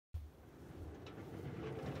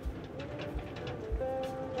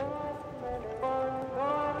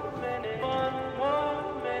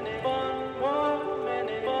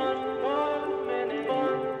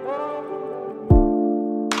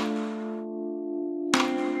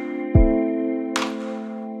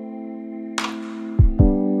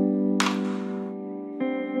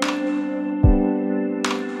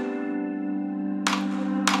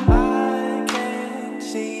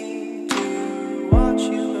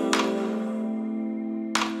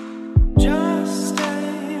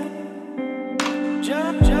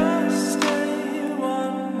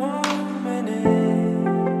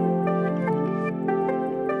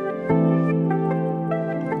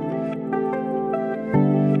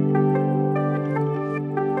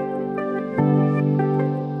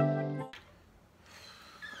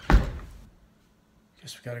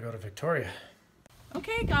Victoria.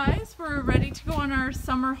 Okay guys, we're ready to go on our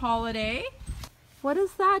summer holiday. What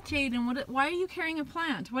is that, Jaden? Why are you carrying a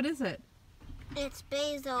plant? What is it? It's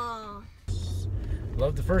basil.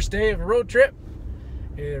 Love the first day of a road trip.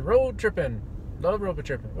 Road tripping. Love road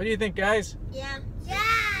tripping. What do you think, guys? Yeah. Yeah.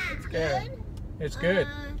 It's good. Yeah, it's good.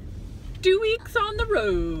 2 weeks on the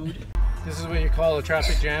road. This is what you call a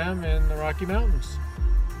traffic jam in the Rocky Mountains.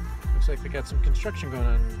 Looks like they got some construction going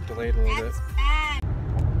on, delayed a little bit. Bad.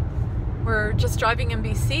 We're just driving in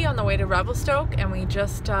BC on the way to Revelstoke, and we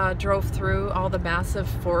just drove through all the massive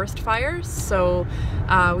forest fires. So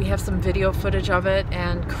we have some video footage of it,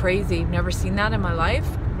 and crazy. Never seen that in my life.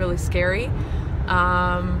 Really scary.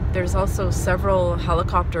 There's also several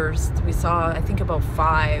helicopters. We saw, I think, about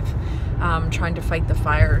 5 trying to fight the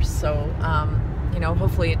fires. So, you know,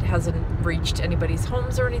 hopefully it hasn't reached anybody's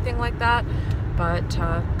homes or anything like that. But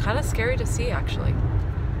kind of scary to see, actually.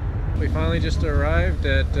 We finally just arrived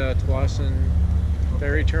at Tsawwassen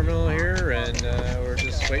ferry terminal here, and we're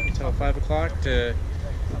just waiting until 5 o'clock to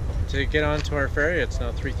get onto our ferry. It's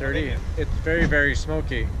now 3:30. It's very, very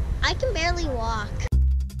smoky. I can barely walk.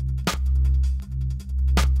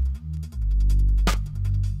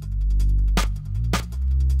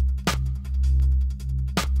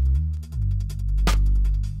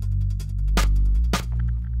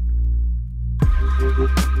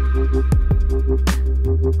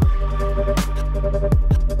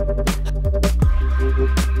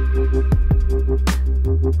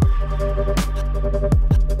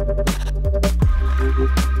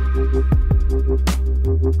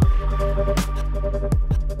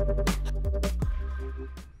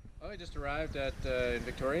 I just arrived at in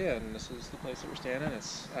Victoria, and this is the place that we're staying in.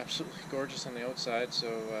 It's absolutely gorgeous on the outside,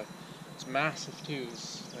 so it's massive too.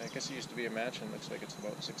 I guess it used to be a mansion. Looks like it's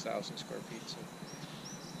about 6,000 square feet. So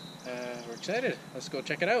we're excited. Let's go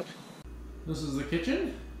check it out. This is the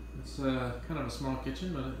kitchen. It's kind of a small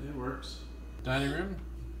kitchen, but it works. Dining room.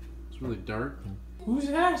 It's really dark. Who's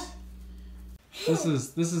that? This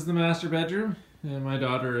is the master bedroom, and my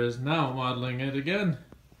daughter is now modeling it again.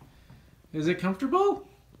 Is it comfortable?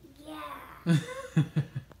 Yeah.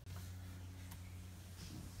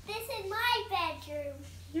 This is my bedroom.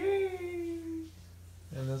 Yay!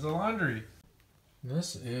 And there's a laundry.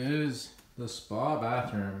 This is the spa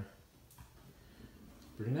bathroom.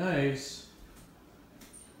 Pretty nice.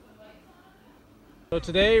 So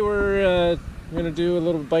today we're going to do a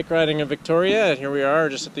little bike riding in Victoria, and here we are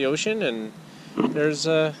just at the ocean, and there's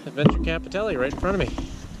Adventure CAMPitelli right in front of me.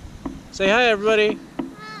 Say hi, everybody.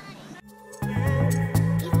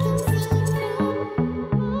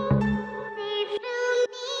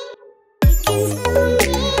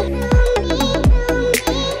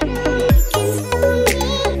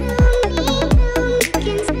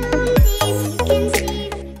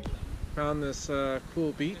 Found this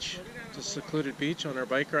cool beach, just secluded beach on our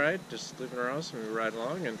bike ride, just leaving our house and we ride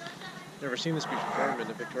along, and never seen this beach before. I've been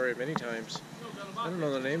to Victoria many times. I don't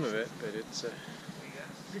know the name of it, but it's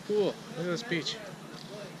pretty cool. Look at this beach.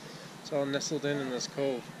 It's all nestled in this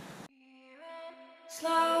cove.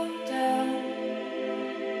 Slow down.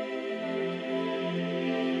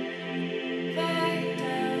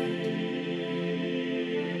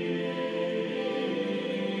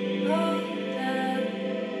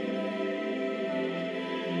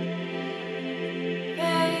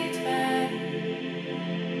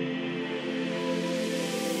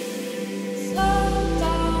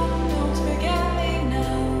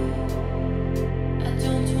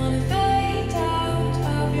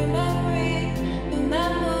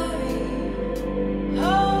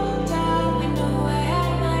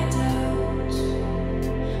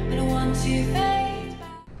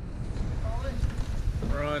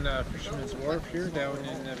 We're on Fisherman's Wharf here down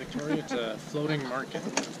in Victoria. It's a floating market.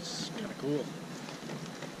 It's kind of cool.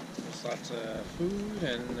 There's lots of food,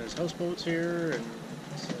 and there's houseboats here, and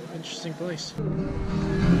it's an interesting place.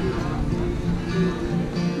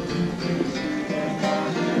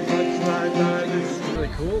 It's really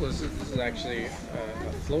cool. This is actually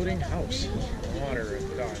a floating house on the water at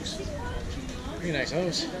the docks. Pretty nice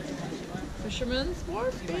house. Fisherman's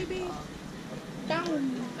Wharf, baby.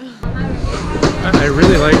 Down. I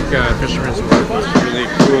really like Fisherman's Wharf. It's a really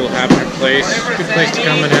cool, happy place. Good place to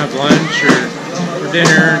come and have lunch or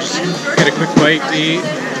dinner. Just get a quick bite to eat.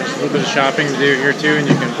 There's a little bit of shopping to do here too, and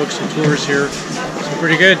you can book some tours here. It's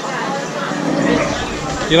pretty good.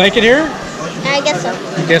 You like it here? I guess so.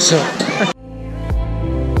 I guess so.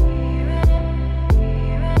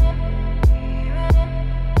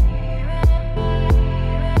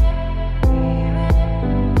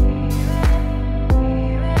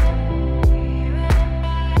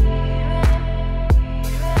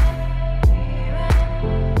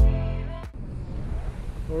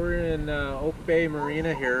 Oakway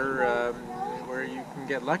Marina here, where you can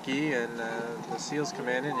get lucky and the seals come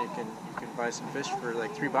in and you can buy some fish for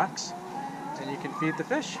like $3, and you can feed the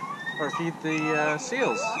fish or feed the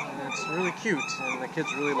seals, and it's really cute and the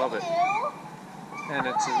kids really love it. And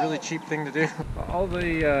it's a really cheap thing to do. All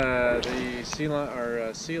the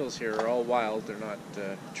seals here are all wild. They're not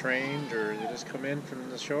trained, or they just come in from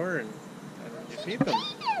the shore and you feed them.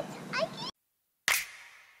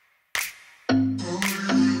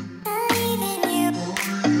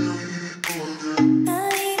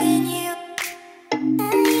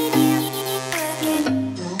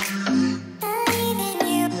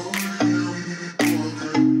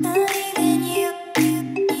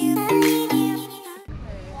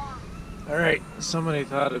 Alright, somebody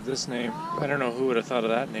thought of this name. I don't know who would have thought of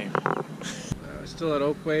that name. Still at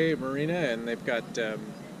Oakway Marina, and they've got a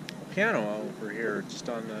piano over here just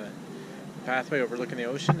on the pathway overlooking the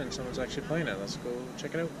ocean, and someone's actually playing it. Let's go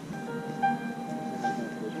check it out.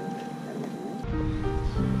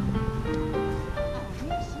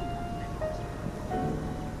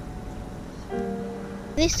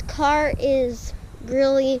 This car has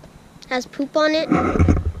poop on it.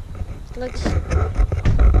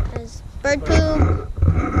 Has bird poop.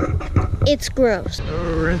 It's gross. So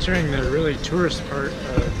we're entering the really tourist part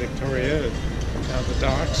of Victoria, now the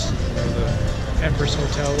docks, where the Empress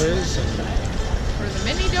Hotel is, and Where the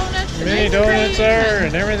mini donuts, the mini donuts are,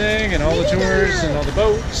 and everything, and all the tours, and all the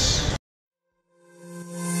boats.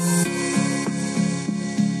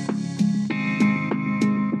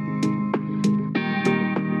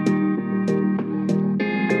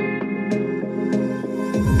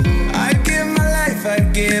 I'd give my life,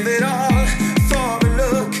 I'd give it all for a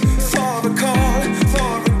look, for a call.